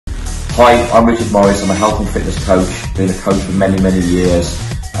Hi, I'm Richard Morris. I'm a health and fitness coach, been a coach for many years,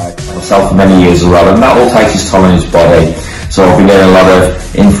 myself for many years as well, and that all takes its toll on his body. So I've been getting a lot of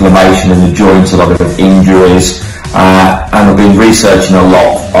inflammation in the joints, a lot of injuries, and I've been researching a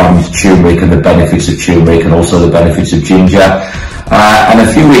lot on turmeric and the benefits of turmeric and also the benefits of ginger. And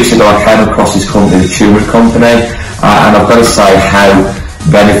a few weeks ago I came across this company, the Turmeric company, and I've got to say how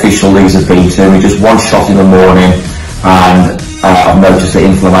beneficial these have been to me. Just one shot in the morning and I've noticed the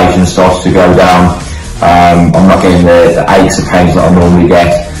inflammation starts to go down. I'm not getting the aches and pains that I normally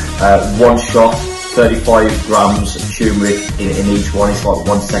get. One shot, 35 grams of turmeric in each one. It's like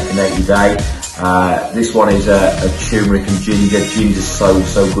 1 second out a day. This one is a turmeric and ginger. Ginger's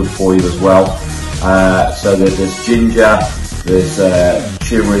so good for you as well. So there's ginger, there's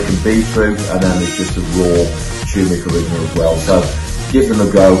turmeric and beetroot, and then there's just a raw turmeric original as well. So give them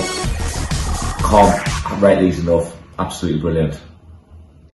a go. Can't rate these enough. Absolutely brilliant.